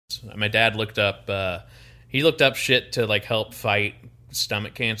champions. My dad looked up. He looked up shit to like help fight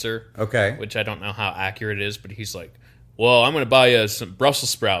stomach cancer. Okay. Which I don't know how accurate it is, but he's like, "Well, I'm going to buy you some Brussels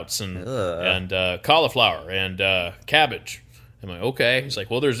sprouts and cauliflower and cabbage." I'm like, "Okay." He's like,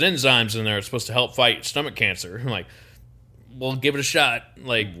 "Well, there's enzymes in there. It's supposed to help fight stomach cancer." I'm like, "Well, give it a shot."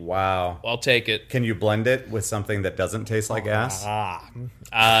 Like, wow. I'll take it. Can you blend it with something that doesn't taste like ass?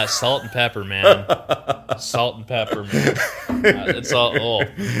 Salt and pepper, man. Salt and pepper, man. It's all. Oh.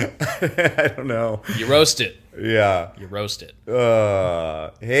 I don't know. You roast it. Yeah. You roast it.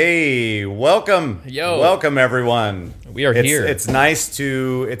 Hey, welcome. Yo. Welcome, everyone. We are here. It's nice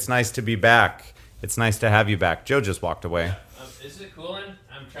to be back. It's nice to have you back. Joe just walked away. Is it cooling?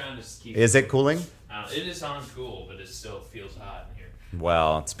 I'm trying to keep. Is it cooling? It is on cool, but it still feels hot in here.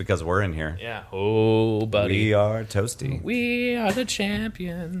 Well, it's because we're in here. Yeah. Oh, buddy. We are toasty. We are the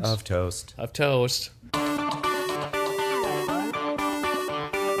champions Of toast. of toast.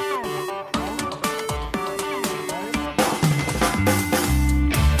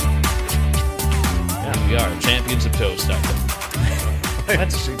 Yeah, we are champions of toast. I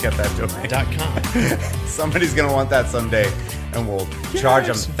should get that domain. .com. Somebody's going to want that someday, and we'll charge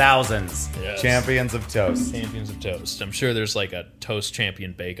them thousands. Yes. Champions of toast. Champions of toast. I'm sure there's like a toast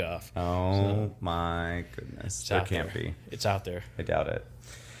champion bake-off. Oh, my goodness. There out can't there. be. It's out there. I doubt it.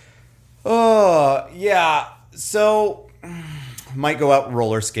 Oh, yeah. So, might go out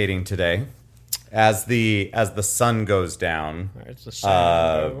roller skating today. As the sun goes down, It's the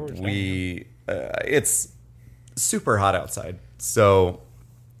same. it's super hot outside. So,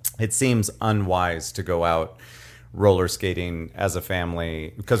 it seems unwise to go out roller skating as a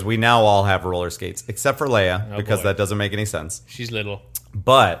family because we now all have roller skates except for Leia because boy. that doesn't make any sense. She's little.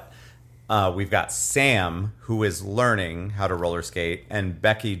 But we've got Sam who is learning how to roller skate, and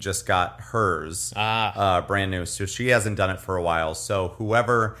Becky just got hers brand new, so she hasn't done it for a while. So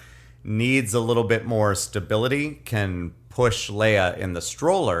whoever needs a little bit more stability can push Leia in the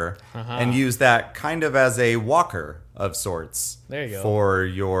stroller and use that kind of as a walker of sorts. There you go. For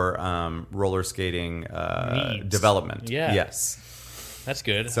your roller skating Needs. development. Yeah. Yes. That's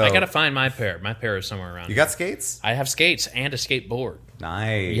good. So- I gotta find my pair. My pair is somewhere around You here. got skates? I have skates and a skateboard.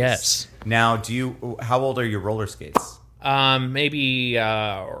 Nice. Yes. Now, how old are your roller skates? Maybe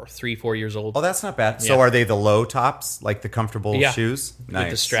 3-4 years old. Oh, that's not bad. Yeah. So are they the low tops, like the comfortable Yeah. shoes? Nice.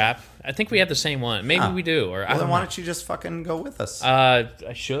 With the strap. I think we have the same one. Maybe we do. Or I Well, don't then know. why don't you just fucking go with us? I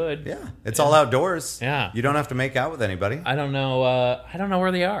should. yeah, it's all outdoors. Yeah. You don't have to make out with anybody. I don't know. I don't know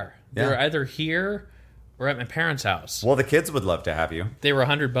where they are. Yeah. They're either here or at my parents' house. Well, the kids would love to have you. They were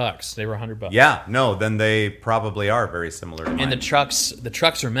 $100. They were $100. Yeah, no, then they probably are very similar to mine. And the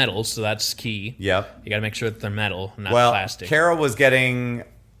trucks are metal, so that's key. Yep. You got to make sure that they're metal, not Well, plastic. Kara was getting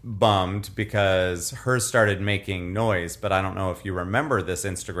bummed because hers started making noise, but I don't know if you remember this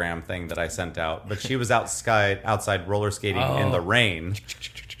Instagram thing that I sent out, but she was outside roller skating in the rain.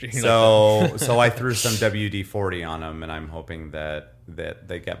 So I threw some WD-40 on them, and I'm hoping that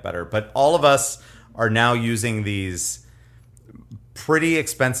they get better. But all of us are now using these pretty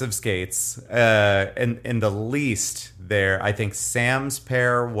expensive skates. In the least, I think Sam's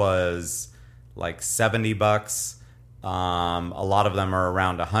pair was like $70. A lot of them are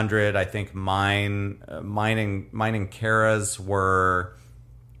around 100. I think mine and Kara's were.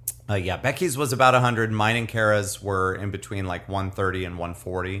 Becky's was about 100. Mine and Kara's were in between like 130 and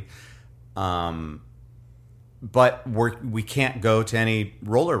 140. But we can't go to any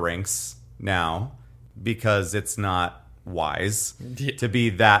roller rinks now because it's not wise to be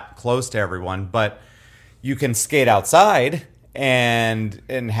that close to everyone. But you can skate outside and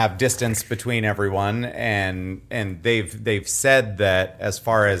have distance between everyone. And they've said that as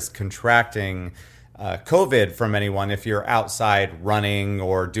far as contracting COVID from anyone, if you're outside running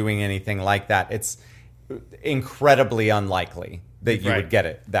or doing anything like that, it's incredibly unlikely that you would get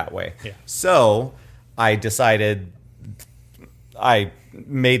it that way. Yeah. So I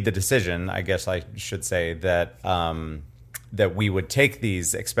made the decision, I guess I should say, that that we would take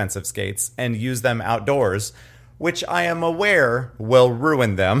these expensive skates and use them outdoors, which I am aware will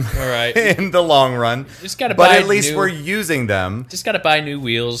ruin them All right. in the long run. Just gotta but buy at least new- we're using them. Just got to buy new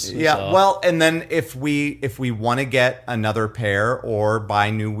wheels. Yeah, so. well, and then if we want to get another pair or buy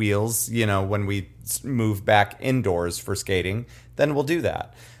new wheels, when we move back indoors for skating, then we'll do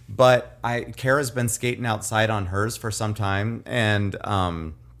that. But Kara's been skating outside on hers for some time, and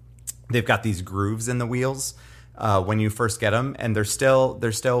they've got these grooves in the wheels. when you first get them, and they're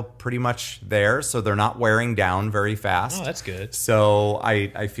still pretty much there, so they're not wearing down very fast. Oh, that's good. So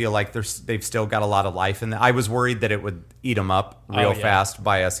I feel like they've still got a lot of life in them. I was worried that it would eat them up real fast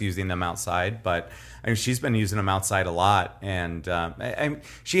by us using them outside, but I mean, she's been using them outside a lot, and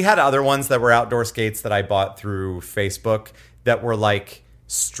she had other ones that were outdoor skates that I bought through Facebook that were like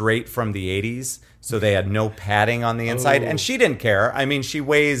straight from the 80s. So they had no padding on the inside, and she didn't care. I mean, she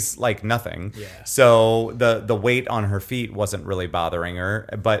weighs like nothing. Yeah. So the weight on her feet wasn't really bothering her,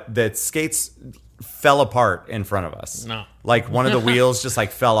 but the skates fell apart in front of us. No. Like one of the wheels just like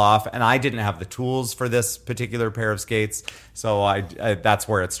fell off, and I didn't have the tools for this particular pair of skates. So I that's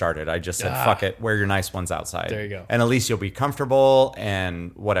where it started. I just said, fuck it, wear your nice ones outside. There you go. And at least you'll be comfortable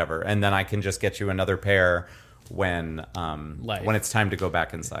and whatever. And then I can just get you another pair when it's time to go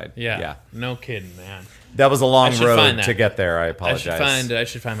back inside. Yeah. No kidding, man. That was a long road to get there. I apologize. I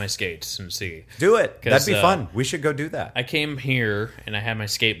should find my skates and see. Do it. That'd be fun. We should go do that. I came here and I had my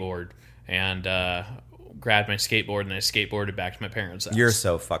skateboard and grabbed my skateboard and I skateboarded back to my parents' house. You're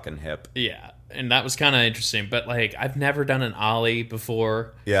so fucking hip. Yeah. And that was kind of interesting, but like I've never done an ollie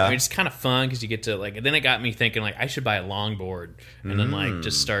before. Yeah, I mean, it's kind of fun because you get to like. Then it got me thinking like I should buy a longboard and then like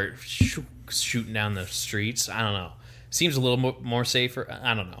just start shooting down the streets. I don't know. Seems a little more safer.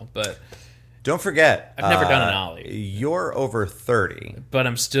 I don't know, but don't forget, I've never done an ollie. You're over 30, but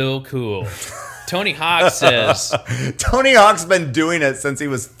I'm still cool. Tony Hawk says Tony Hawk's been doing it since he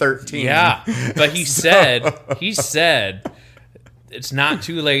was 13. Yeah, but he said it's not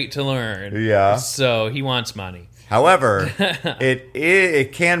too late to learn. Yeah. So he wants money. However,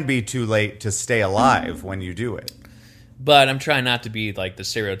 it can be too late to stay alive when you do it. But I'm trying not to be like the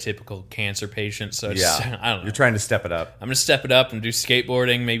stereotypical cancer patient. So I don't know. You're trying to step it up. I'm going to step it up and do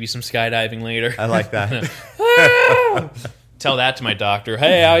skateboarding, maybe some skydiving later. I like that. Tell that to my doctor.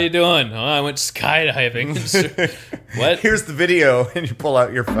 Hey, how you doing? Oh, I went skydiving. What? Here's the video, and you pull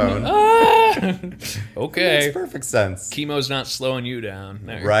out your phone. Okay. Makes perfect sense. Chemo's not slowing you down.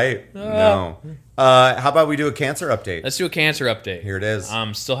 There. Right? No. How about we do a cancer update? Let's do a cancer update. Here it is.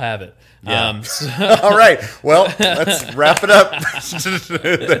 Still have it. Yeah. All right. Well, let's wrap it up.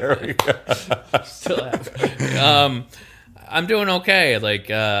 There we go. Still have it. I'm doing okay.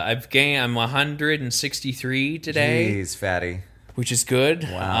 Like I'm 163 today. Jeez, fatty. Which is good.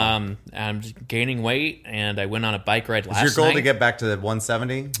 Wow. I'm gaining weight, and I went on a bike ride last night. Is your goal to get back to the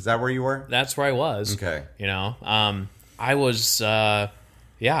 170? Is that where you were? That's where I was. Okay. You know, I was, I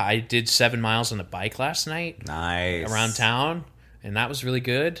did 7 miles on the bike last night. Nice. Around town, and that was really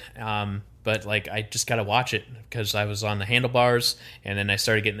good. But like, I just got to watch it because I was on the handlebars, and then I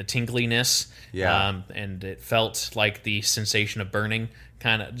started getting the tingliness. Yeah. And it felt like the sensation of burning,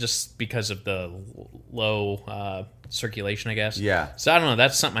 kind of just because of the low circulation, I guess. Yeah. So I don't know.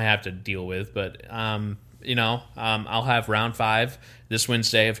 That's something I have to deal with. But I'll have round 5 this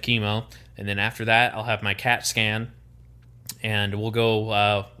Wednesday of chemo, and then after that, I'll have my CAT scan, and we'll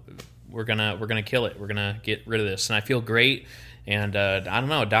go. We're gonna kill it. We're gonna get rid of this, and I feel great. And I don't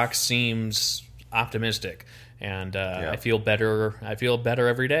know. Doc seems optimistic, and I feel better. I feel better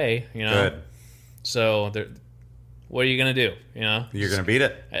every day. You know. Good. So, what are you gonna do? You know. You're gonna beat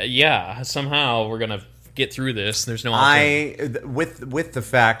it. Yeah. Somehow we're gonna get through this. There's no. With the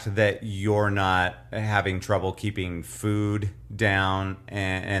fact that you're not having trouble keeping food down,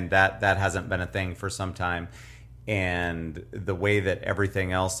 and that hasn't been a thing for some time. And the way that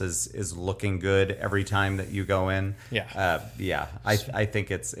everything else is looking good every time that you go in, I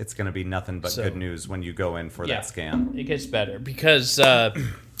think it's going to be nothing but good news when you go in for that scan. It gets better because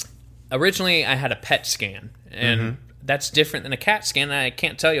originally I had a PET scan, and that's different than a CAT scan. I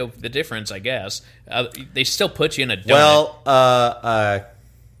can't tell you the difference. I guess they still put you in a donut. Well, a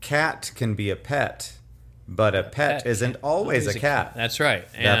cat can be a pet, but a pet isn't always a cat. That's right.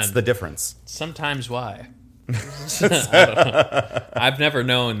 And that's the difference. Sometimes why? I don't know. I've never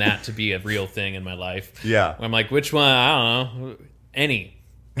known that to be a real thing in my life. Yeah. I'm like, which one? I don't know. Any.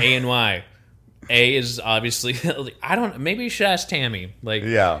 A and Y. A is obviously, I don't, maybe you should ask Tammy. Like,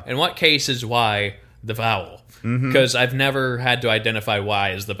 in what case is Y the vowel? Because I've never had to identify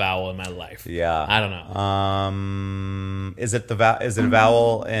Y as the vowel in my life. Yeah. I don't know. Is it a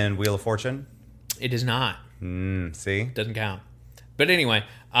vowel in Wheel of Fortune? It is not. See? Doesn't count. But anyway,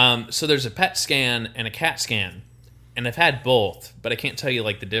 so there's a PET scan and a CAT scan, and I've had both, but I can't tell you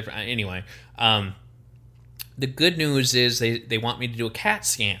like the difference. Anyway, the good news is they want me to do a CAT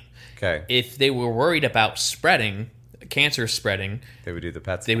scan. Okay. If they were worried about cancer spreading, they would do the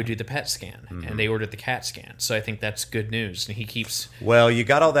PET scan. They would do the PET scan, and they ordered the CAT scan. So I think that's good news. And he keeps. Well, you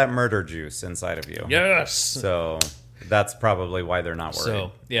got all that murder juice inside of you. Yes. So that's probably why they're not worried.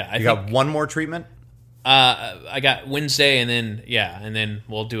 So yeah, you got one more treatment. I got Wednesday, and then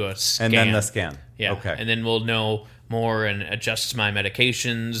we'll do a scan. And then the scan. Yeah. Okay. And then we'll know more and adjust my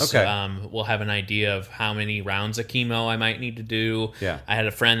medications. Okay. We'll have an idea of how many rounds of chemo I might need to do. Yeah. I had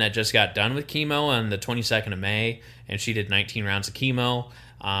a friend that just got done with chemo on the 22nd of May, and she did 19 rounds of chemo.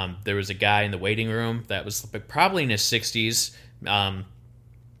 There was a guy in the waiting room that was probably in his 60s.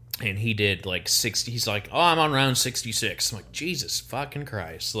 And he did like 60. He's like, "Oh, I'm on round 66." I'm like, Jesus fucking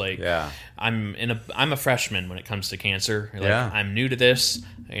Christ! Like, Yeah. I'm a freshman when it comes to cancer. Like, Yeah. I'm new to this.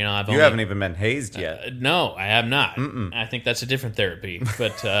 You know, You haven't even been hazed yet. No, I have not. I think that's a different therapy,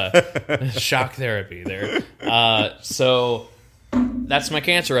 but shock therapy there. So that's my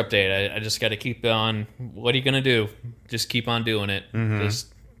cancer update. I just got to keep on. What are you gonna do? Just keep on doing it. Because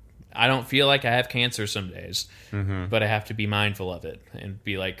I don't feel like I have cancer some days, but I have to be mindful of it and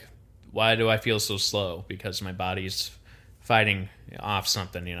be like, why do I feel so slow? Because my body's fighting off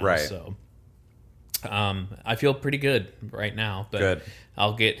something, you know. Right. So I feel pretty good right now, but Good.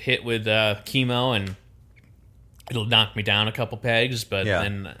 I'll get hit with chemo and it'll knock me down a couple pegs, but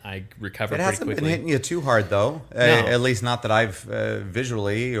then I recover It pretty hasn't quickly. been hitting you too hard, though. At least not that I've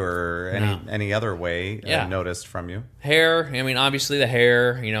visually or any other way noticed from you. Hair, I mean, obviously the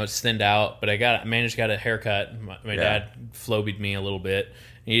hair, you know, it's thinned out, but I managed to get a haircut. My dad flobied me a little bit.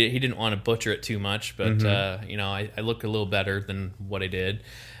 He didn't want to butcher it too much, but you know, I look a little better than what I did.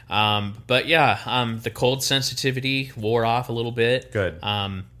 But yeah, the cold sensitivity wore off a little bit. Good.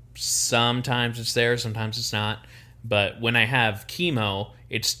 Sometimes it's there, sometimes it's not. But when I have chemo,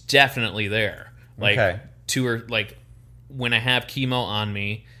 it's definitely there. Like when I have chemo on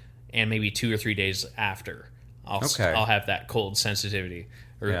me, and maybe 2 or 3 days after, I'll have that cold sensitivity,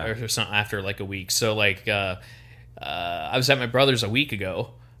 or something after like a week. So like, I was at my brother's a week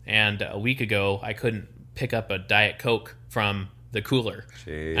ago, and a week ago I couldn't pick up a Diet Coke from the cooler.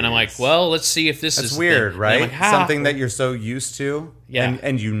 Jeez. And I'm like, well, let's see if this That's is weird, right? Like, Something that you're so used to, Yeah.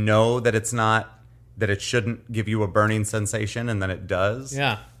 and you know that it's not, that it shouldn't give you a burning sensation, and then it does.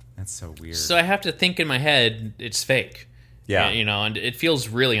 Yeah. That's so weird. So I have to think in my head it's fake. Yeah. You know, and it feels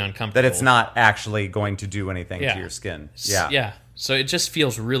really uncomfortable. That it's not actually going to do anything to your skin. Yeah. Yeah. So it just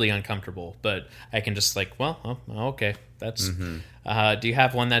feels really uncomfortable, but I can just like, well, okay, that's. Do you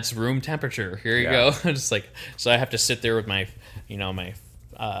have one that's room temperature? Here you go. Just like, so I have to sit there with my, you know, my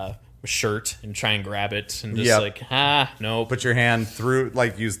shirt and try and grab it and just like, nope. Put your hand through,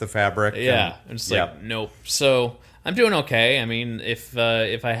 like, use the fabric. Yeah, and it's like, nope. So I'm doing okay. I mean, if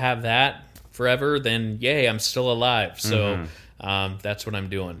I have that forever, then yay, I'm still alive. So that's what I'm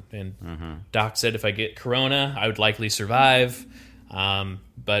doing. And Doc said if I get corona, I would likely survive.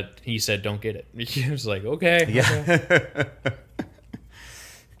 But he said don't get it. He was like, okay. Yeah.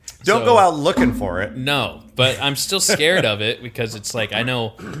 Don't go out looking for it. No, but I'm still scared of it because it's like I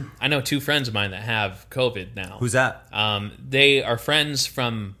know 2 friends of mine that have COVID now. Who's that? They are friends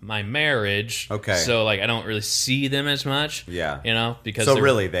from my marriage. Okay. So like I don't really see them as much. Yeah. You know, because so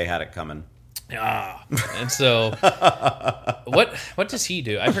really they had it coming. And so what does he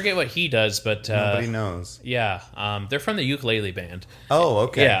do? I forget what he does, but Nobody knows. Yeah. They're from the ukulele band. Oh,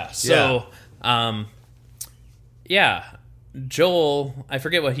 okay. Yeah. So Joel, I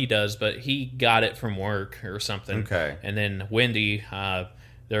forget what he does, but he got it from work or something. Okay. And then Wendy,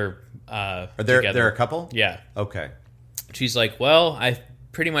 they're Are together. they're a couple? Yeah. Okay. She's like, well, I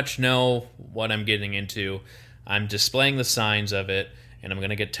pretty much know what I'm getting into. I'm displaying the signs of it, and I'm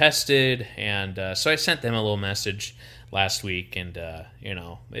going to get tested. And so I sent them a little message last week, and you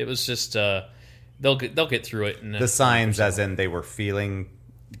know, it was just they'll get through it. And The signs, as in they were feeling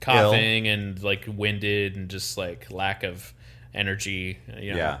coughing and like winded and just like lack of energy,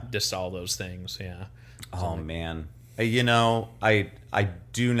 you know, just all those things. Yeah. Oh man. You know, I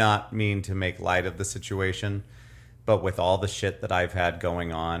do not mean to make light of the situation, but with all the shit that I've had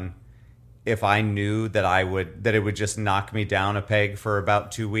going on, if I knew that it would just knock me down a peg for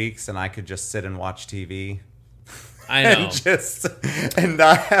about 2 weeks and I could just sit and watch TV, I know. and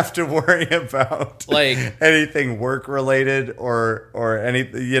not have to worry about like anything work related or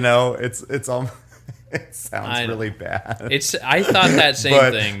anything, you know, it's almost, it sounds really bad. I thought that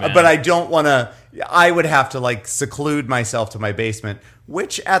same thing, man. But I don't want to. I would have to like seclude myself to my basement,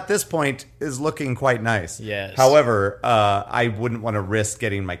 which at this point is looking quite nice. Yes. However, I wouldn't want to risk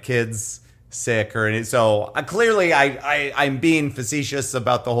getting my kids sick or any. So clearly, I'm being facetious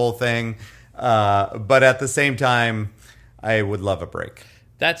about the whole thing. But at the same time, I would love a break.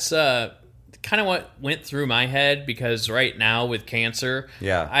 That's kind of what went through my head because right now with cancer,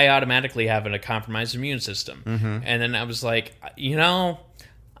 I automatically have a compromised immune system. And then I was like, you know,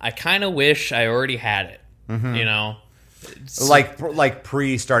 I kind of wish I already had it, you know, like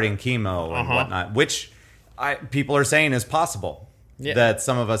pre-starting chemo and whatnot, which people are saying is possible that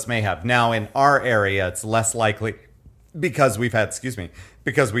some of us may have. Now, in our area, it's less likely because we've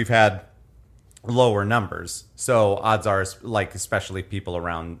had lower numbers. So odds are, like, especially people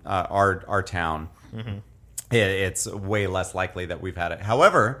around our town, it's way less likely that we've had it.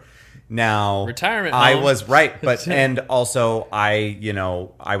 However, now retirement I home. was right, but and also I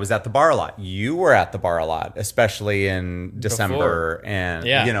was at the bar a lot. You were at the bar a lot, especially in December and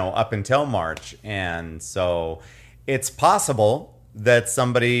up until March. And so it's possible that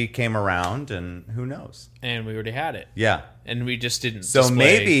somebody came around, and who knows? And we already had it. Yeah. And we just didn't. So display.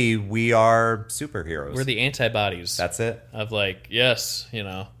 maybe we are superheroes. We're the antibodies. That's it. Of like, yes,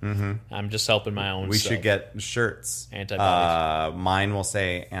 I'm just helping my own. We should get shirts. Antibodies. Mine will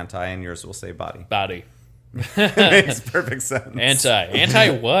say anti, and yours will say body. Body. Makes perfect sense.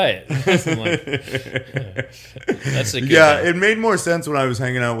 Anti what? That's a good one. It made more sense when I was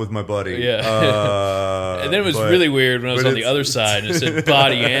hanging out with my buddy. Yeah. And then it was really weird when I was on the other side and it said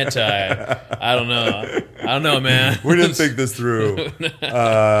body anti. I don't know, man. We didn't think this through.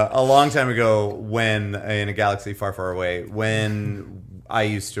 A long time ago, when in a galaxy far, far away, when I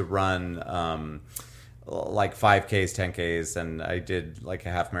used to run like 5Ks, 10Ks, and I did like a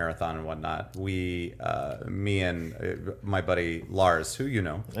half marathon and whatnot. Me and my buddy Lars, who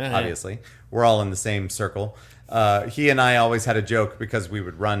obviously, we're all in the same circle. He and I always had a joke because we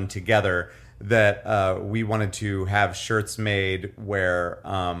would run together that we wanted to have shirts made where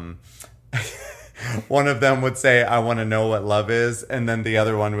one of them would say, "I want to know what love is," and then the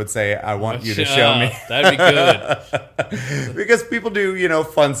other one would say, "I want you to show me." That'd be good. Because people do,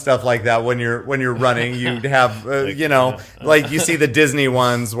 fun stuff like that when you're running. You'd have, like you see the Disney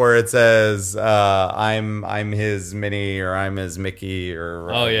ones where it says, "I'm his Minnie" or "I'm his Mickey" or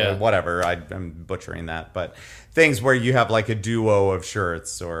whatever. I'm butchering that, but things where you have like a duo of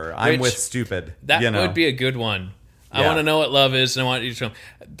shirts or "I'm with stupid." That would be a good one. I want to know what love is, and I want you to show them.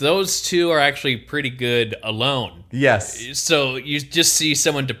 Those two are actually pretty good alone. Yes. So you just see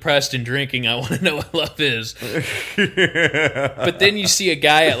someone depressed and drinking, I want to know what love is. But then you see a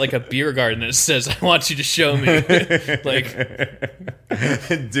guy at like a beer garden that says, I want you to show me. Like,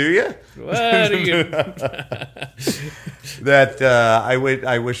 do you? What are you? That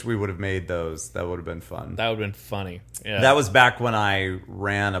I wish we would have made those. That would have been fun. That would have been funny. Yeah. That was back when I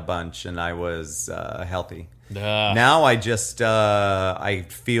ran a bunch and I was healthy. Now I just I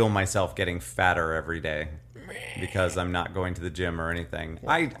feel myself getting fatter every day because I'm not going to the gym or anything.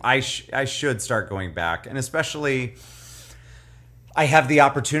 I should start going back, and especially I have the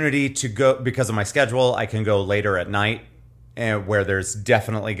opportunity to go because of my schedule. I can go later at night, and where there's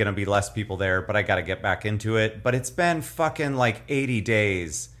definitely going to be less people there. But I got to get back into it. But it's been fucking like 80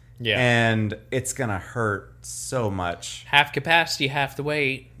 days. Yeah. And it's going to hurt so much. Half capacity, half the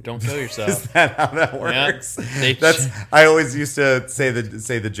weight. Don't kill yourself. Is that how that works? Yep. I always used to say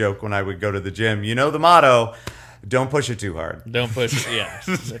the joke when I would go to the gym. You know the motto, don't push it too hard. Don't push it, yeah.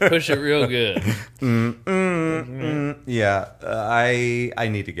 Push it real good. Yeah, I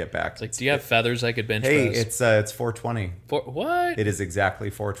need to get back. It's like, do you have feathers I could bench it's press? 420. What? It is exactly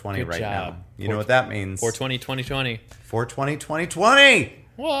 420 good right job. now. You know what that means? 420, 2020. 420, 2020.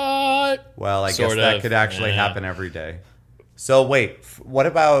 What? Well, I guess that could actually happen every day. So wait, what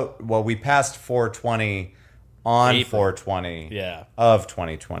about, we passed 420 on April. 420 of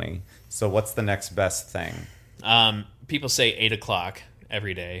 2020. So what's the next best thing? People say 8 o'clock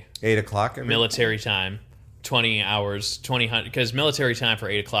every day. 8 o'clock every military time, 20 hours, 2000, because military time for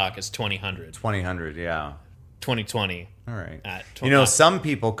 8 o'clock is 2000. 2000, yeah. 2020. All right. Some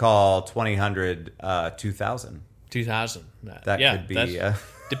people call 2000 2000. 2000. That could be...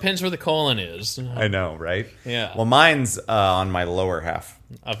 depends where the colon is. I know, right? Yeah. Well, mine's on my lower half.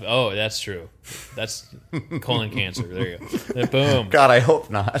 That's true. That's colon cancer. There you go. Boom. God, I hope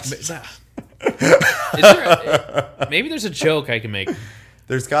not. Maybe there's a joke I can make.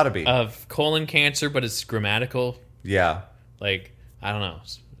 There's got to be. Of colon cancer, but it's grammatical. Yeah. Like, I don't know.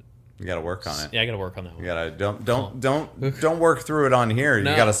 You got to work on it. Yeah, I got to work on that one. You got to don't work through it on here. You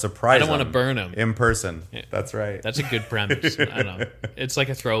got to surprise them. I don't want to burn them in person. Yeah. That's right. That's a good premise. I don't know. It's like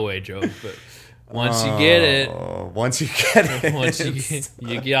a throwaway joke, but once you get it,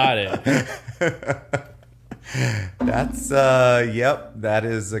 you got it. That's that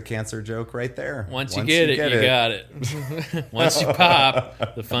is a cancer joke right there. Once you get it, you got it. Once you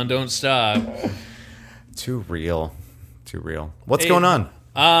pop, the fun don't stop. Too real. What's going on?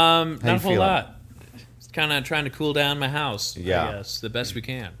 Not a whole lot. kind of trying to cool down my house. Yeah. I guess the best we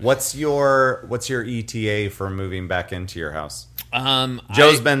can. What's your ETA for moving back into your house?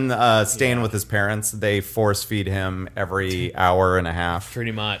 Joe's been staying with his parents. They force feed him every hour and a half,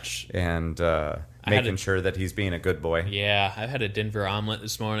 pretty much, and making sure that he's being a good boy. Yeah, I had a Denver omelet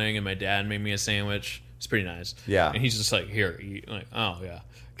this morning, and my dad made me a sandwich. It's pretty nice. Yeah, and he's just like, "Here, eat." I'm like, oh yeah,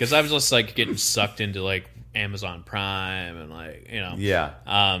 because I was just like getting sucked into like Amazon Prime and like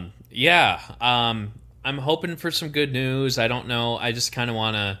I'm hoping for some good news. I don't know. I just kind of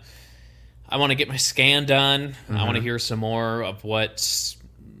want to get my scan done. Mm-hmm. I want to hear some more of what's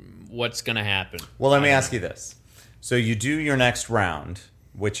going to happen. Well, let me ask you this. So you do your next round,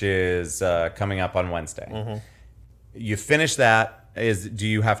 which is coming up on Wednesday. Mm-hmm. You finish that. Do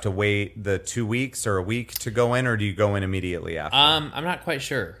you have to wait the 2 weeks or a week to go in, or do you go in immediately after? I'm not quite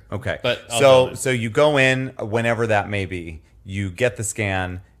sure. Okay. But so you go in whenever that may be. You get the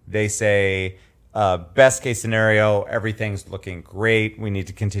scan. They say, best case scenario, everything's looking great. We need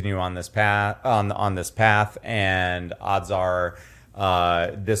to continue on this path, on this path, and odds are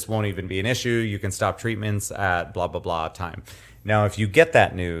this won't even be an issue. You can stop treatments at blah blah blah time. Now, if you get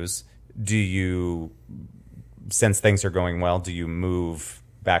that news, do you, since things are going well, do you move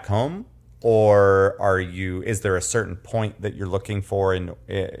back home, or is there a certain point that you're looking for in,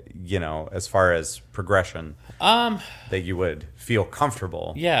 as far as progression, that you would feel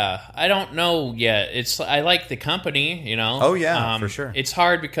comfortable? Yeah, I don't know yet. I like the company, Oh yeah, for sure. It's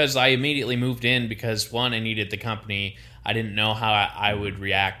hard because I immediately moved in because, one, I needed the company. I didn't know how I would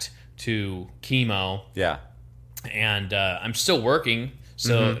react to chemo. Yeah. And I'm still working,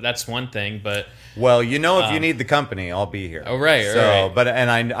 so that's one thing. But well, if you need the company, I'll be here. Oh, right. So, right. But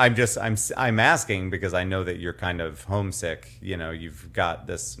I'm asking because I know that you're kind of homesick. You've got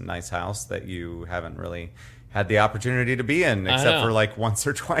this nice house that you haven't really had the opportunity to be in, except for like once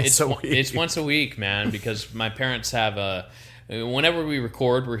or twice a week. It's once a week, man, because my parents have whenever we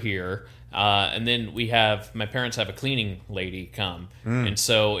record, we're here. And then my parents have a cleaning lady come. And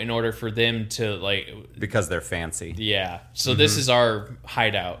so in order for them to because they're fancy. Yeah. So this is our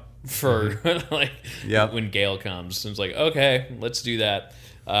hideout for when Gail comes. And it's like, okay, let's do that.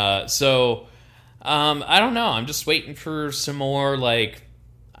 So I don't know. I'm just waiting for some more, I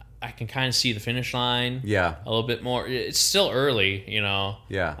can kind of see the finish line. Yeah. A little bit more. It's still early,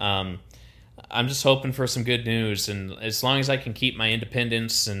 Yeah. I'm just hoping for some good news, and as long as I can keep my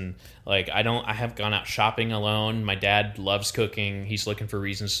independence and I have gone out shopping alone. My dad loves cooking. He's looking for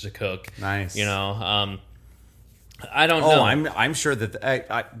reasons to cook. Nice. I don't know. I'm sure that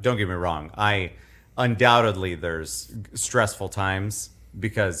I don't get me wrong. Undoubtedly there's stressful times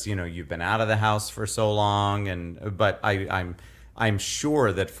because you've been out of the house for so long, but I'm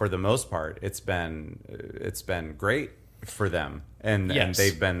sure that for the most part it's been great for them. And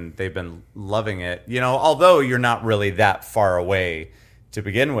they've been loving it. Although you're not really that far away to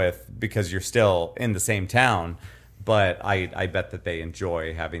begin with because you're still in the same town, but I bet that they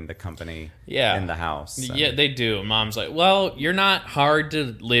enjoy having the company in the house. Yeah, they do. Mom's like, well, you're not hard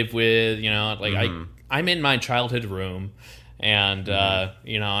to live with, I'm in my childhood room, and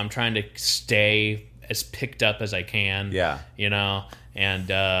I'm trying to stay as picked up as I can. Yeah. And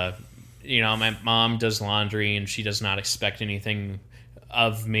my mom does laundry, and she does not expect anything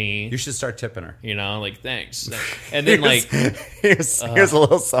of me. You should start tipping her. Thanks. And then here's a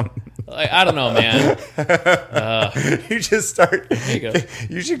little something. I don't know, man. You just start.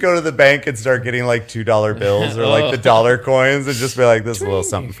 You should go to the bank and start getting $2 bills or the dollar coins, and just be like, "This is a little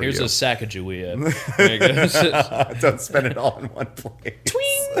something for Here's you." Here's a Sacagawea. Don't spend it all in one place.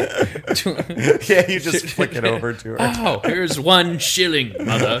 Yeah, you just flick it over to her. Oh, here's 1 shilling,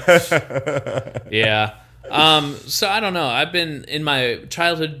 mother. Yeah. So I don't know. I've been in my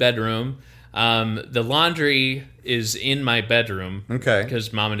childhood bedroom. The laundry is in my bedroom. Okay.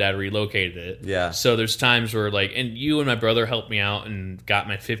 Because mom and dad relocated it. Yeah. So there's times where and you and my brother helped me out and got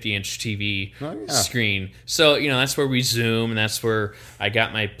my 50-inch TV screen. So, that's where we Zoom, and that's where I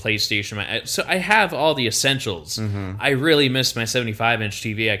got my PlayStation. So I have all the essentials. Mm-hmm. I really miss my 75-inch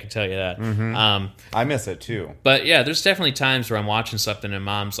TV, I can tell you that. Mm-hmm. I miss it too. But yeah, there's definitely times where I'm watching something and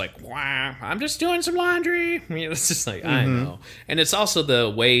mom's like, wow, I'm just doing some laundry. It's just I know. And it's also the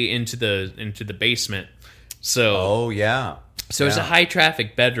way into the basement. So So it's a high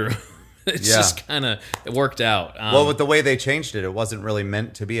traffic bedroom. It's just kind of worked out. Well, with the way they changed it, it wasn't really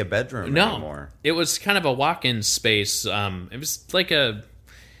meant to be a bedroom anymore. It was kind of a walk-in space. It was I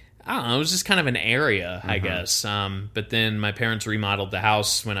don't know, it was just kind of an area, I guess. But then my parents remodeled the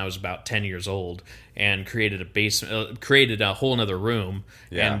house when I was about 10 years old and created a basement, created a whole other room.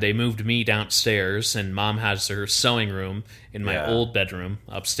 Yeah. And they moved me downstairs, and mom has her sewing room in my old bedroom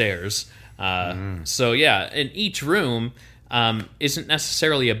upstairs. So yeah, and each room isn't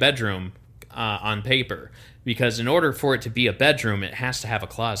necessarily a bedroom on paper, because in order for it to be a bedroom, it has to have a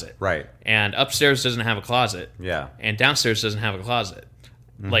closet. Right. And upstairs doesn't have a closet. Yeah. And downstairs doesn't have a closet.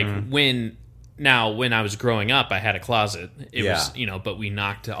 Like when I was growing up, I had a closet. It was, but we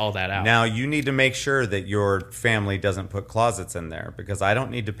knocked all that out. Now you need to make sure that your family doesn't put closets in there, because I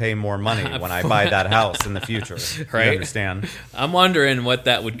don't need to pay more money when I buy that house in the future. Right? You understand? I'm wondering what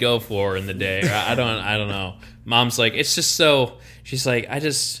that would go for in the day. I don't know. Mom's like, it's just so. She's like,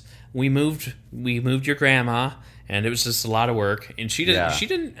 we moved your grandma, and it was just a lot of work. And she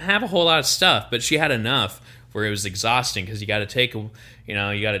didn't have a whole lot of stuff, but she had enough where it was exhausting, because you got to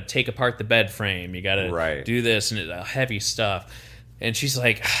take apart the bed frame, you got to do this, and it's heavy stuff. And she's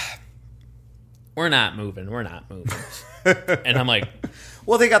like, we're not moving. And I'm like,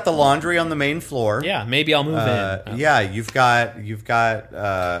 well, they got the laundry on the main floor. Yeah, maybe I'll move in. Yeah, you've got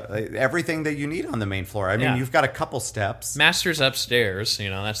everything that you need on the main floor. I mean, you've got a couple steps. Master's upstairs,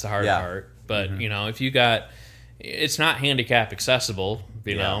 that's the hard part. But if you got, it's not handicap accessible,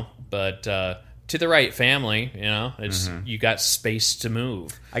 but to the right family, it's you got space to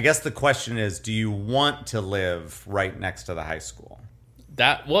move. I guess the question is, do you want to live right next to the high school?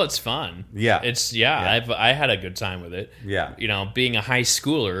 It's fun. Yeah. I had a good time with it. Yeah. Being a high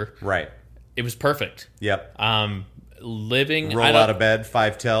schooler. Right. It was perfect. Yep. Roll out of bed,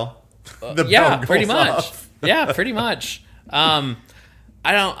 5 till. Pretty much. Yeah, pretty much. I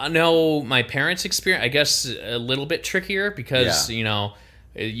don't know my parents' experience. I guess a little bit trickier, because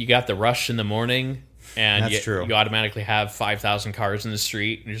you got the rush in the morning, and you automatically have 5,000 cars in the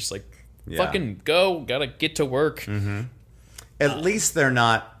street, and you're just like, fucking go, gotta get to work. At least they're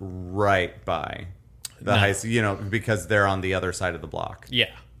not right by the high school, because they're on the other side of the block.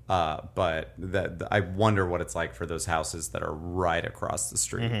 Yeah. But I wonder what it's like for those houses that are right across the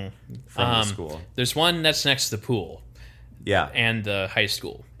street from the school. There's one that's next to the pool. Yeah. And the high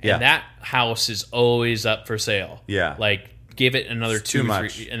school. And that house is always up for sale. Yeah. Like, give it another it's too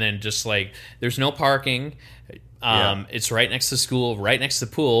much. 3, and then just like, there's no parking. It's right next to school, right next to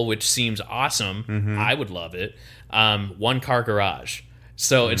the pool, which seems awesome. I would love it. 1-car garage.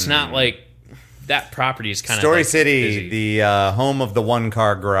 So it's not like that property is kind of Story City, busy. The home of the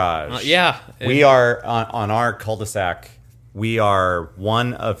 1-car garage. We are on our cul-de-sac. We are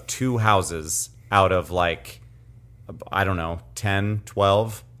one of 2 houses out of I don't know, 10,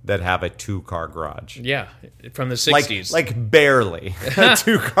 12 that have a 2-car garage. Yeah, from the 60s. Like barely a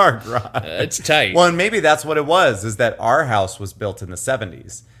 2-car garage. It's tight. Well, and maybe that's what it was, is that our house was built in the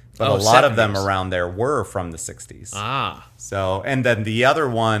 70s. But a lot 70s. Of them around there were from the 60s. So, and then the other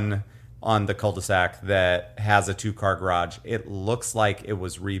one on the cul-de-sac that has a 2-car garage, it looks like it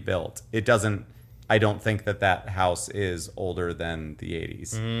was rebuilt. It doesn't, I don't think that house is older than the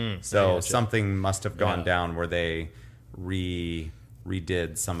 80s. So something must have gone down where they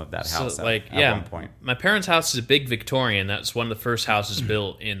redid some of that house at one point. My parents' house is a big Victorian. That's one of the first houses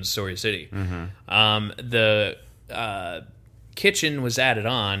built in Story City. The kitchen was added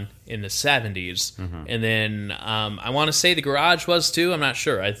on in the 70s, and then I want to say the garage was too. I'm not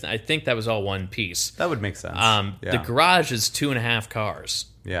sure. I think that was all one piece. That would make sense. The garage is 2.5 cars.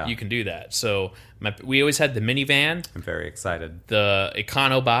 Yeah, you can do that. So we always had the minivan. I'm very excited. The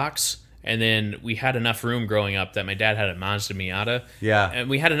Econo box. And then we had enough room growing up that my dad had a Mazda Miata. Yeah. And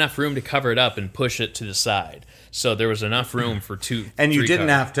we had enough room to cover it up and push it to the side. So there was enough room for 2. And you didn't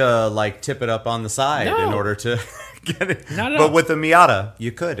have to tip it up on the side in order to get it. Not at all. all. But with the Miata,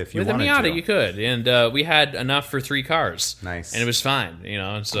 you could if you wanted to. With the Miata, you could. And we had enough for 3 cars. Nice. And it was fine,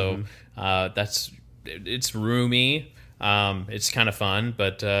 And so it's roomy. It's kind of fun,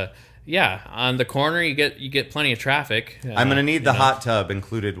 but on the corner you get plenty of traffic. I'm going to need the hot tub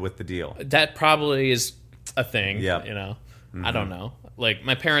included with the deal. That probably is a thing. Yeah. I don't know. Like,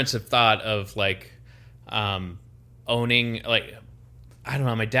 my parents have thought of owning, I don't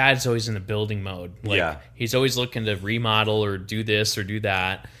know. My dad's always in the building mode. He's always looking to remodel or do this or do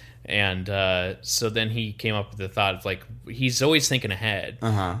that. And so then he came up with the thought of he's always thinking ahead.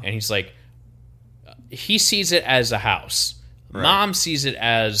 And he's like, he sees it as a house. Right. Mom sees it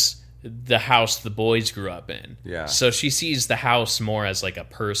as the house the boys grew up in. Yeah. So she sees the house more as a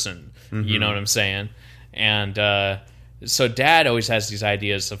person. You know what I'm saying? And so Dad always has these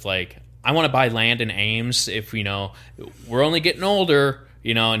ideas of I want to buy land in Ames if we're only getting older,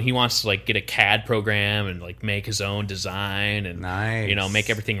 and he wants to get a CAD program and make his own design and make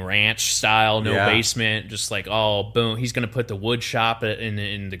everything ranch style, no basement, just all boom. He's gonna put the wood shop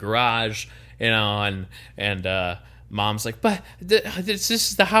in the garage, and mom's like, but this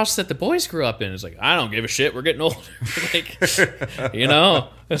is the house that the boys grew up in. It's like, I don't give a shit. We're getting older. Like,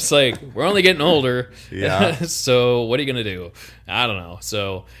 it's like, we're only getting older. Yeah. So what are you going to do? I don't know.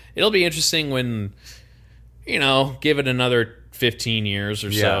 So it'll be interesting when, give it another 15 years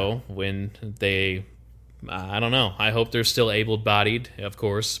or so when they, I don't know. I hope they're still able-bodied, of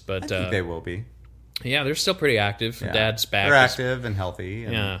course. But I think they will be. Yeah, they're still pretty active. Yeah. Dad's back. They're active and healthy.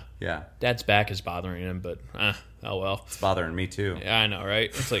 And, yeah. Dad's back is bothering him, but oh well. It's bothering me too. Yeah, I know, right?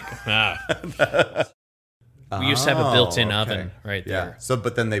 It's like, We used to have a built-in oven right there. So,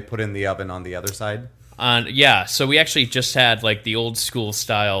 but then they put in the oven on the other side? So we actually just had like the old school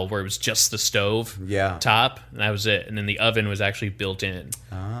style where it was just the stove top, and that was it. And then the oven was actually built in.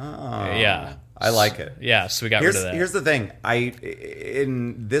 Oh. Yeah. I like it. Yeah, so we got rid of that. Here's the thing.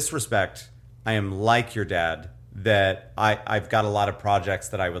 In this respect, I am like your dad, that I've got a lot of projects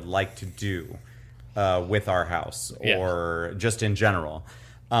that I would like to do with our house or just in general.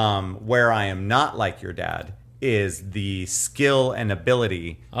 Where I am not like your dad is the skill and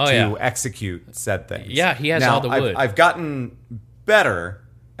ability to execute said things. Yeah, he has all the wood. I've gotten better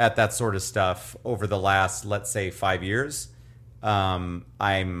at that sort of stuff over the last, let's say, 5 years.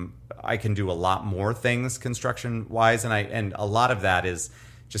 I can do a lot more things construction wise, and a lot of that is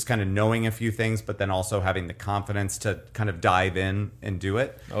just kind of knowing a few things, but then also having the confidence to kind of dive in and do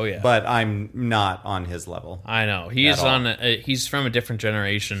it. Oh yeah. But I'm not on his level. I know. He's from a different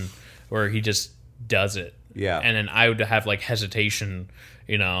generation where he just does it. Yeah. And then I would have like hesitation,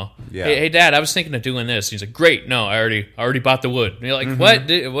 Yeah. Hey, Dad, I was thinking of doing this. And he's like, great. No, I already bought the wood. And you're like, what?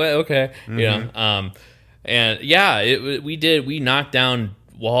 Okay. And yeah, we knocked down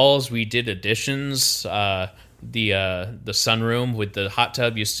walls. We did additions. The sunroom with the hot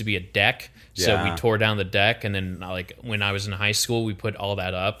tub used to be a deck, so we tore down the deck, and then like when I was in high school, we put all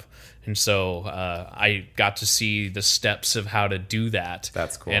that up, and so I got to see the steps of how to do that.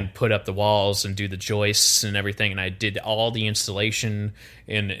 That's cool. And put up the walls and do the joists and everything, and I did all the installation,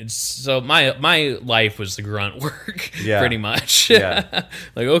 and so my life was the grunt work, pretty much. Yeah.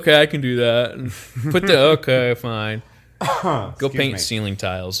 Like, okay, I can do that. And put okay, fine. Go paint ceiling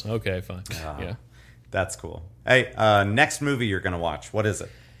tiles. Okay, fine. Yeah. That's cool. Hey, next movie you're going to watch. What is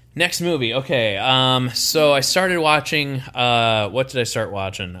it? Next movie. Okay. So I started watching, what did I start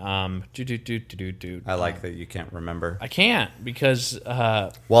watching? I like that you can't remember. I can't because,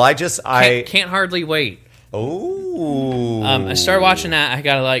 can't hardly wait. Oh. I started watching that. I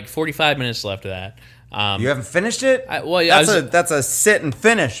got like 45 minutes left of that. You haven't finished it? That's a sit and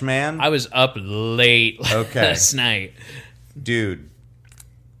finish, man. I was up late last night. Dude,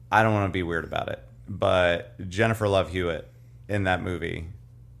 I don't want to be weird about it, but Jennifer Love Hewitt in that movie,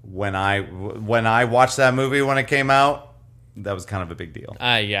 when I watched that movie when it came out, that was kind of a big deal.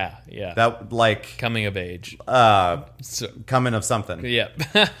 Yeah. That, like, coming of age. Coming of something. Yep.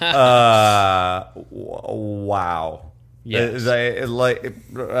 Wow. Yes.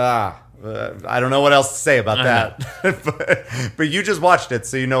 I don't know what else to say about that. but you just watched it,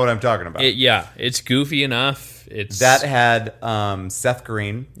 so you know what I'm talking about. It's goofy enough. That had Seth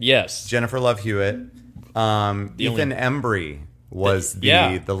Green. Yes. Jennifer Love Hewitt. Ethan Embry was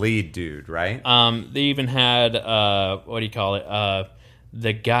the lead dude, right? They even had, what do you call it?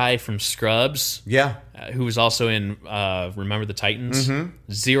 The guy from Scrubs. Yeah. Who was also in Remember the Titans.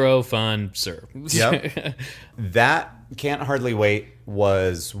 Mm-hmm. Zero fun, sir. Yep. That Can't Hardly Wait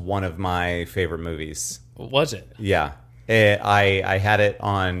was one of my favorite movies. Was it? Yeah. I had it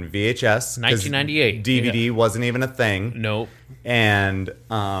on VHS. 1998. DVD wasn't even a thing. Nope. And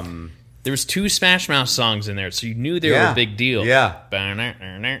there was 2 Smash Mouth songs in there, so you knew they were a big deal. Yeah.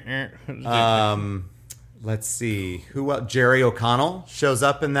 Let's see. Who else? Jerry O'Connell shows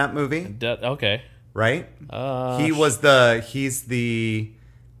up in that movie. Okay. Right? He's the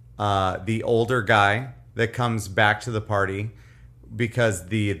older guy that comes back to the party because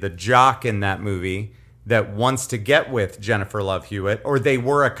the jock in that movie that wants to get with Jennifer Love Hewitt, or they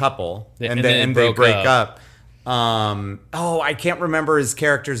were a couple, and they break up. I can't remember his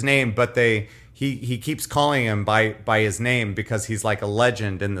character's name, but he keeps calling him by his name because he's like a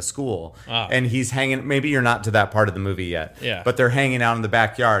legend in the school, and he's hanging. Maybe you're not to that part of the movie yet, but they're hanging out in the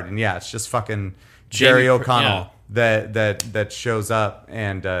backyard, and it's just fucking Jerry O'Connell that shows up.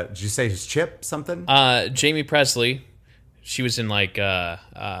 And did you say his Chip something? Jamie Presley, she was in like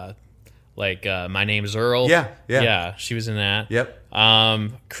My Name Is Earl. Yeah, she was in that. Yep.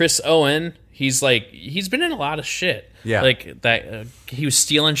 Chris Owen, he's been in a lot of shit. Yeah, like that. He was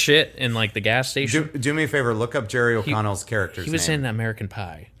stealing shit in like the gas station. Do me a favor, look up Jerry O'Connell's character's name. He was in American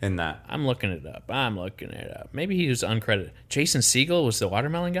Pie. In that, I'm looking it up. Maybe he was uncredited. Jason Segel was the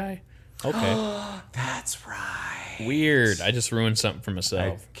watermelon guy. Okay, that's right. Weird. I just ruined something for I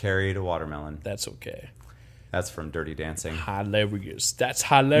myself. carried a watermelon. That's okay. That's from Dirty Dancing. Hilarious. That's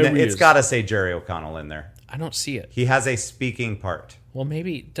hilarious. It's got to say Jerry O'Connell in there. I don't see it. He has a speaking part. Well,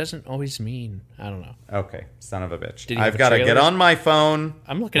 maybe it doesn't always mean. I don't know. Okay, son of a bitch. Did he have I've a got to trailer? get on my phone.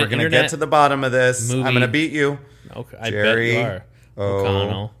 I'm looking We're at gonna internet get to the bottom of this. movie. I'm going to beat you. Okay, I Jerry bet you are.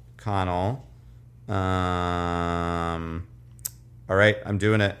 O'Connell. O'Connell. All right, I'm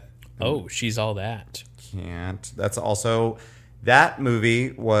doing it. Oh, she's all that. Can't. That's also... That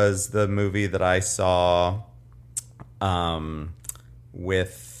movie was the movie that I saw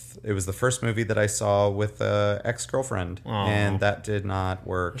with... It was the first movie that I saw with an ex-girlfriend, and that did not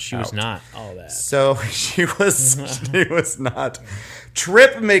work. She was not all that. So she was not.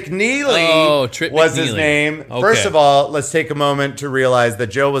 Trip McNeely was his McNeely. name. Okay. First of all, let's take a moment to realize that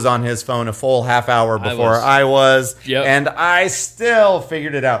Joe was on his phone a full half hour before I was. Yep. And I still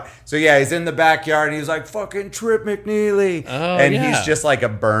figured it out. So yeah, he's in the backyard and he's like, fucking Trip McNeely. Oh, and yeah. he's just like a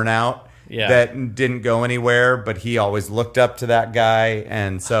burnout. Yeah. That didn't go anywhere, but he always looked up to that guy,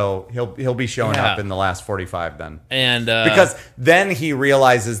 and so he'll be showing up in the last 45 then. And Because then he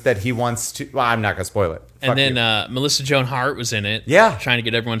realizes that he wants to... Well, I'm not going to spoil it. and Fuck then you. Melissa Joan Hart was in it. Yeah. Trying to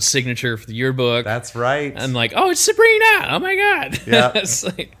get everyone's signature for the yearbook. That's right. And like, oh, it's Sabrina. Oh my God. Yeah. It's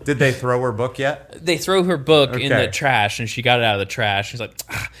like, Did they throw her book yet? they throw her book in Okay. the trash, and she got it out of the trash. She's like,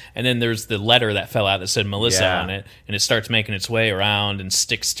 ah. And then there's the letter that fell out that said Melissa Yeah. on it, and it starts making its way around and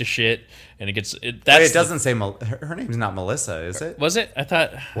sticks to shit, and it gets it. Wait, That's it doesn't say... her name's not Melissa, is it? was it? I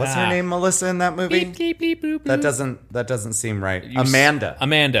thought. What's her name, Melissa, in that movie? Beep, beep, beep, boop, That boop. doesn't seem right. You s- Amanda.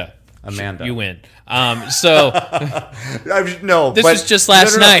 Amanda. Amanda. You win. So No, This but- was just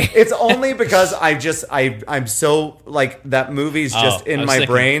last night. It's only because I'm so like that movie's just I in was my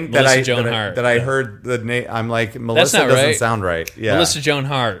thinking brain Melissa Joan Hart. that I heard the name. I'm like, Melissa not doesn't right. sound right. Yeah, Melissa Joan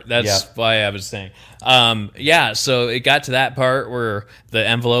Hart. That's Yep. why I was saying. Yeah, so it got to that part where the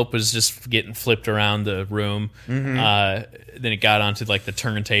envelope was just getting flipped around the room. Then it got onto like the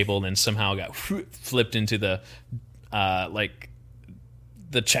turntable, and then somehow got flipped into the like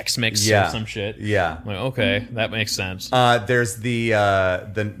the Chex Mix Yeah. or some shit. Yeah. I'm like, okay, that makes sense. There's the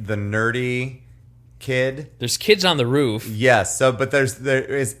nerdy kid. There's kids on the roof. Yes. So, but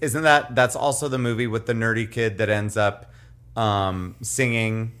isn't that's also the movie with the nerdy kid that ends up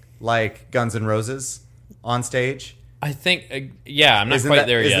singing like Guns N' Roses on stage? I think, yeah, I'm not Isn't quite that,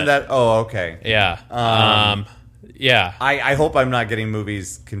 there isn't yet. that? Oh, okay. Yeah. Yeah. I hope I'm not getting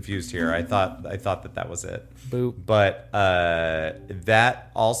movies confused here. I thought that was it. Boop. But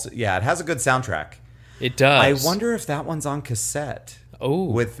that also, yeah, it has a good soundtrack. It does. I wonder if that one's on cassette. Oh.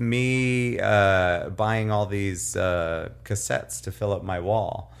 With me buying all these cassettes to fill up my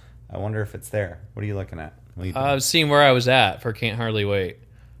wall. I wonder if it's there. What are you looking at? What are you doing? I was seeing where I was at for Can't Hardly Wait.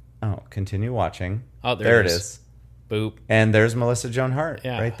 Oh, continue watching. Oh, there it it is. is. Boop. And there's Melissa Joan Hart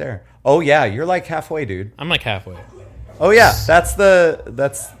Yeah. right there. Oh yeah, you're like halfway, dude. I'm like halfway. Oh yeah, that's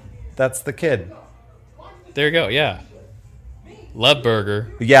the kid. There you go. Yeah. Love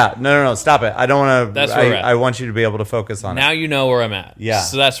Burger. Yeah, no, stop it. I don't want to. That's where we're at. I want you to be able to focus on it. Now you know where I'm at. Yeah.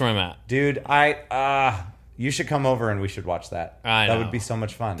 So that's where I'm at. Dude, you should come over and we should watch that. I That know. would be so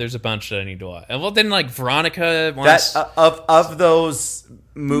much fun. There's a bunch that I need to watch. And well, then like Veronica wants. That of those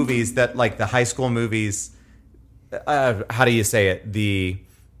movies that like the high school movies. How do you say it? The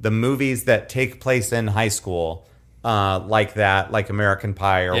movies that take place in high school, like that, like American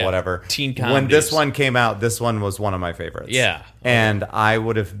Pie or Yeah, whatever. teen When this comedies. one came out, this one was one of my favorites. Yeah. and I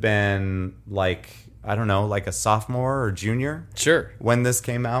would have been like, I don't know, like a sophomore or junior Sure. when this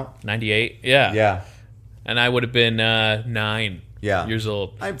came out. 98. Yeah. Yeah. And I would have been 9 Yeah. years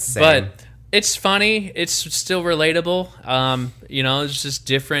old. I'm same. But it's funny. It's still relatable. It's just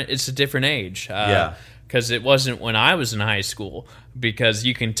different. It's a different age. Yeah. Because it wasn't when I was in high school. Because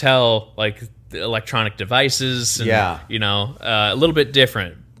you can tell, like, the electronic devices. And, Yeah. a little bit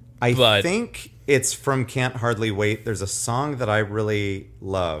different. I But- think it's from Can't Hardly Wait. There's a song that I really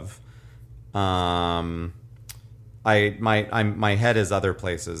love. My head is other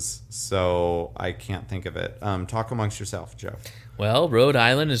places, so I can't think of it. Talk amongst yourself, Joe. Well, Rhode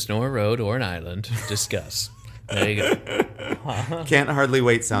Island is nor a road or an island. Discuss. There you go. Can't Hardly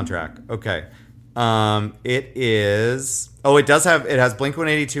Wait soundtrack. Okay. It is. Oh, it has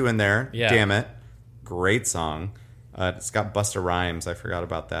Blink-182 in there. Yeah. Damn it. Great song. It's got Busta Rhymes. I forgot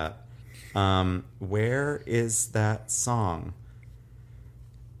about that. Where is that song?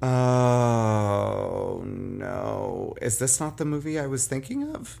 Oh no! Is this not the movie I was thinking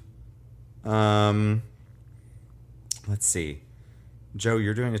of? Let's see. Joe,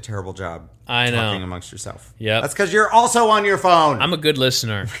 you're doing a terrible job. I know. Talking amongst yourself. Yep. That's because you're also on your phone. I'm a good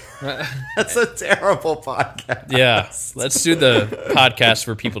listener. That's a terrible podcast. Yeah. Let's do the podcast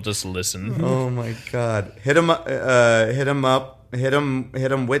where people just listen. Oh my God. Hit him up. Hit him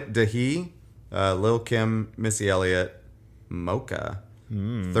with Dahi, Lil Kim, Missy Elliott, Mocha,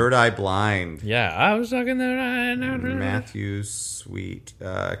 Third Eye Blind. Yeah, I was talking there. Matthew Sweet.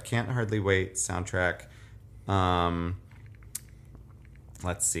 Can't Hardly Wait soundtrack.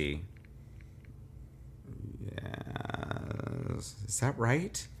 Let's see. Yeah. Is that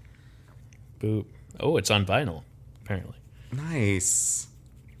right? Boop. Oh, it's on vinyl, apparently. Nice.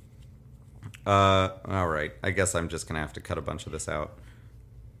 All right. I guess I'm just going to have to cut a bunch of this out.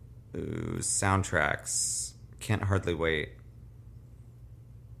 Ooh, soundtracks. Can't Hardly Wait.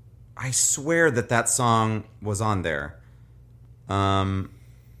 I swear that song was on there.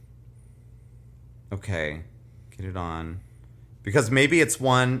 Okay. Get it on. Because maybe it's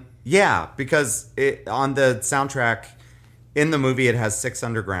one... Yeah, because on the soundtrack, in the movie, it has Six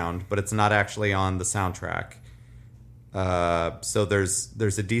Underground, but it's not actually on the soundtrack. So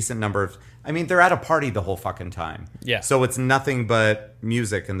there's a decent number of... I mean, they're at a party the whole fucking time. Yeah. So it's nothing but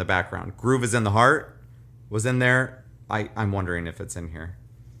music in the background. Groove is in the Heart was in there. I'm wondering if it's in here.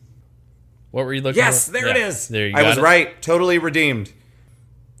 What were you looking Yes, for? there it is. There you I got was it. right. Totally redeemed.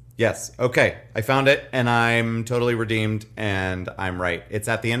 Yes. Okay. I found it, and I'm totally redeemed, and I'm right. It's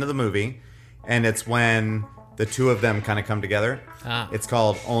at the end of the movie, and it's when the two of them kind of come together. It's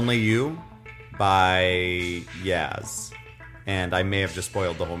called Only You by Yaz. And I may have just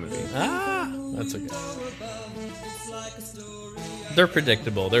spoiled the whole movie. That's okay. They're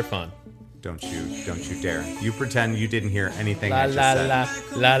predictable. They're fun. Don't you dare. You pretend you didn't hear anything La I just la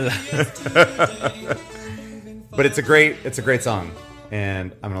said. la la la. But it's a great song.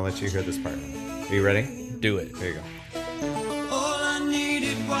 And I'm going to let you hear this part. Are you ready? Do it. There you go. All I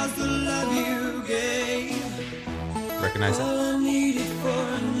needed was the love you gave. Recognize it? All I needed for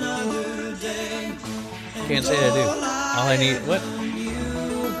another day. Can't say I do. All I need... What?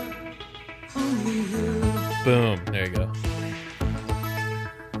 Boom. There you go.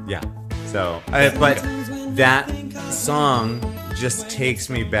 Yeah. So, but that song just takes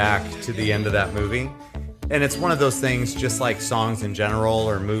me back to the end of that movie. And it's one of those things, just like songs in general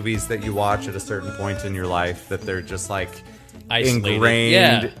or movies that you watch at a certain point in your life, that they're just like Isolated.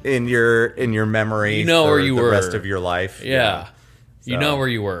 ingrained in your memory. You know for where you the were. rest of your life. Yeah. You So- know where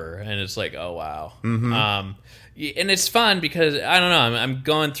you were, and it's like, oh wow. And it's fun because I don't know. I'm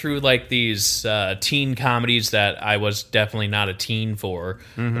going through like these teen comedies that I was definitely not a teen for,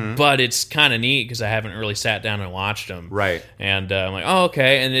 but it's kind of neat because I haven't really sat down and watched them. Right. And I'm like, oh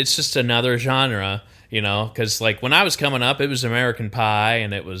okay, and it's just another genre. You know, because like when I was coming up, it was American Pie,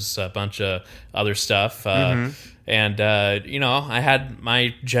 and it was a bunch of other stuff. And you know, I had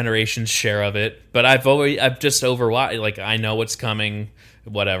my generation's share of it, but I've just overwatched. Like I know what's coming,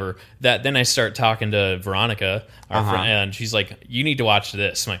 whatever. Then I start talking to Veronica, our friend, and she's like, "You need to watch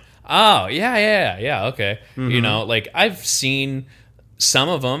this." I'm like, "Oh yeah, okay." You know, like I've seen some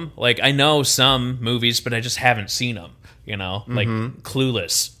of them. Like I know some movies, but I just haven't seen them. You know, like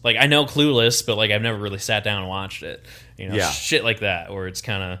Clueless. Like I know Clueless, but like I've never really sat down and watched it. You know, shit like that, where it's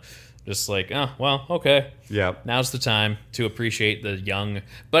kind of just like, oh well, okay. Yep. Now's the time to appreciate the young.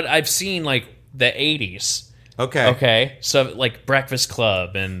 But I've seen like the '80s. Okay. Okay, so like Breakfast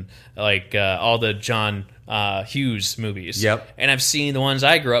Club and like all the John Hughes movies. Yep. And I've seen the ones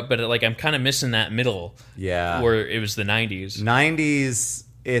I grew up, but like I'm kind of missing that middle. Yeah. Where it was the '90s.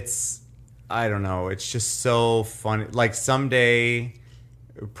 90s, I don't know, it's just so funny. Like someday,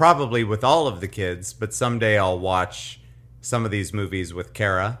 probably with all of the kids, but someday I'll watch some of these movies with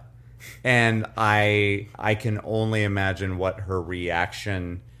Kara, and I can only imagine what her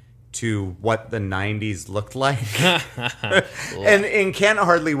reaction to what the 90s looked like. And in Can't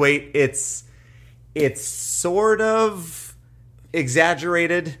Hardly Wait, it's sort of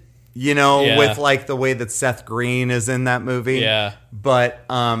exaggerated, you know, Yeah. with like the way that Seth Green is in that movie. Yeah. But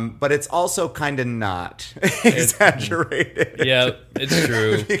it's also kind of not exaggerated. Yeah, it's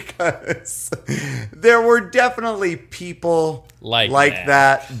true. Because there were definitely people Like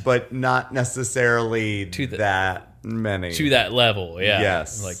that, but not necessarily that many. To that level, yeah.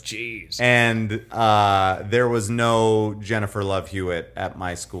 Yes. Like, geez. And there was no Jennifer Love Hewitt at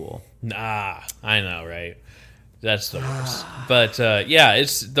my school. Nah, I know, right? That's the worst. But yeah,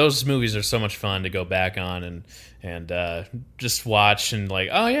 it's those movies are so much fun to go back on and just watch and like,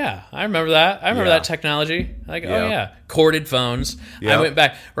 oh yeah, I remember that. I remember that technology. Like, oh yeah, corded phones. Yep. I went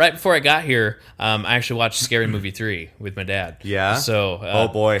back right before I got here. I actually watched Scary Movie 3 with my dad. Yeah. So oh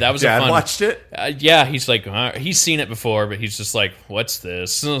boy, that was Dad a fun. Watched it. Yeah, he's like, he's seen it before, but he's just like, what's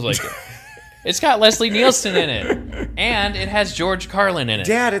this? And I was like. It's got Leslie Nielsen in it, and it has George Carlin in it.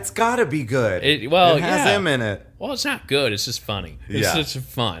 Dad, it's got to be good. It has him in it. Well, it's not good. It's just funny. It's Yeah. just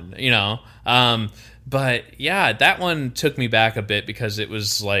fun, But yeah, that one took me back a bit because it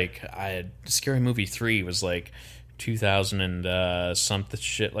was like Scary Movie 3 was like 2000 and something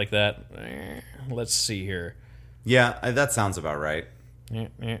shit like that. Let's see here. Yeah, that sounds about right.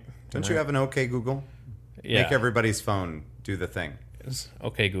 Don't you have an OK Google? Yeah. Make everybody's phone do the thing.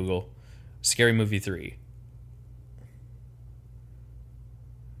 Okay, Google. Scary Movie 3.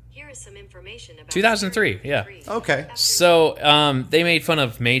 Here is some information about 2003, Scary yeah. Movie 3. Okay. So they made fun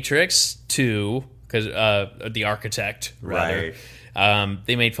of Matrix 2, because The Architect, rather. Right.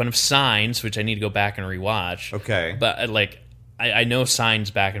 They made fun of Signs, which I need to go back and rewatch. Okay. But I know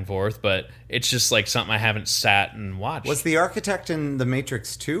Signs back and forth, but it's just like something I haven't sat and watched. Was The Architect in The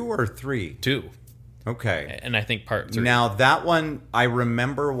Matrix 2 or 3? 2, Okay. and I think part 3. Now, that one, I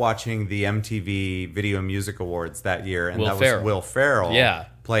remember watching the MTV Video Music Awards that year, and Will that Ferrell. was Will Ferrell Yeah.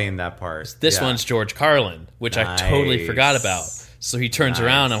 playing that part. This Yeah. one's George Carlin, which I totally Nice. forgot about. So he turns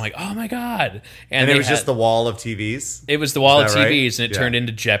around, I'm like, oh my God. And they it was had- just the wall of TVs? It was the wall of Is that right? TVs, and it Yeah. turned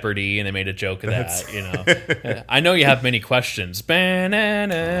into Jeopardy, and they made a joke of that. I know you have many questions. And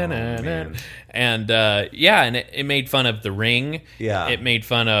it made fun of The Ring. Yeah. It made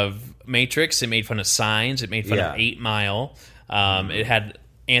fun of Matrix. It made fun of Signs. It made fun of Yeah. 8 Mile. It had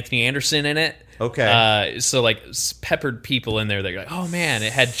Anthony Anderson in it. Okay. So like peppered people in there that are like, oh man,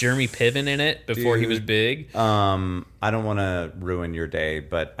 it had Jeremy Piven in it before he was Dude. big. I don't want to ruin your day,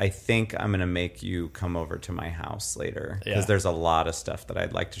 but I think I'm going to make you come over to my house later because Yeah. there's a lot of stuff that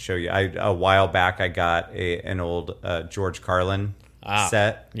I'd like to show you. A while back, I got an old George Carlin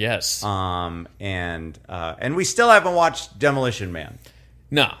set. Yes. And we still haven't watched Demolition Man.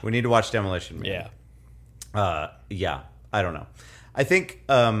 No. We need to watch Demolition Man. Yeah. Yeah. I don't know. I think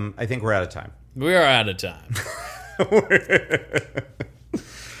we're out of time. We are out of time.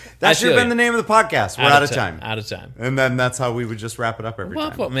 That should have been the name of the podcast. We're out of time. Out of time. And then that's how we would just wrap it up every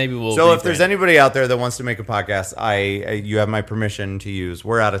time. Well, maybe we'll. So if there's rebrand. anybody out there that wants to make a podcast, you have my permission to use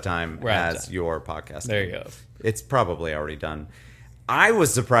 "We're Out of Time" We're Out of as Time. your podcast. There you go. It's probably already done. I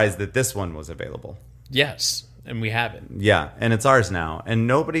was surprised that this one was available. Yes, and we have it. Yeah, and it's ours now, and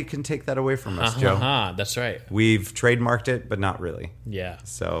nobody can take that away from us, Joe. That's right. We've trademarked it, but not really. Yeah.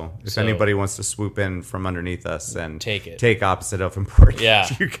 So if So- anybody wants to swoop in from underneath us and Take it. take opposite of important, Yeah.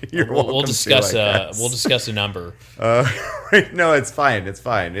 you're We'll welcome discuss. to, I guess. We'll discuss a number. No, it's fine. It's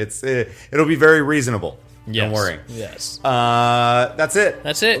fine. It'll be very reasonable. Yes. Don't worry. Yes. That's it.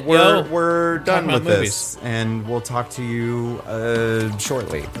 That's it. We're done about with this, and we'll talk to you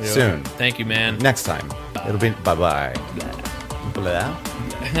shortly, soon, Thank you, man. next time. It'll be bye bye.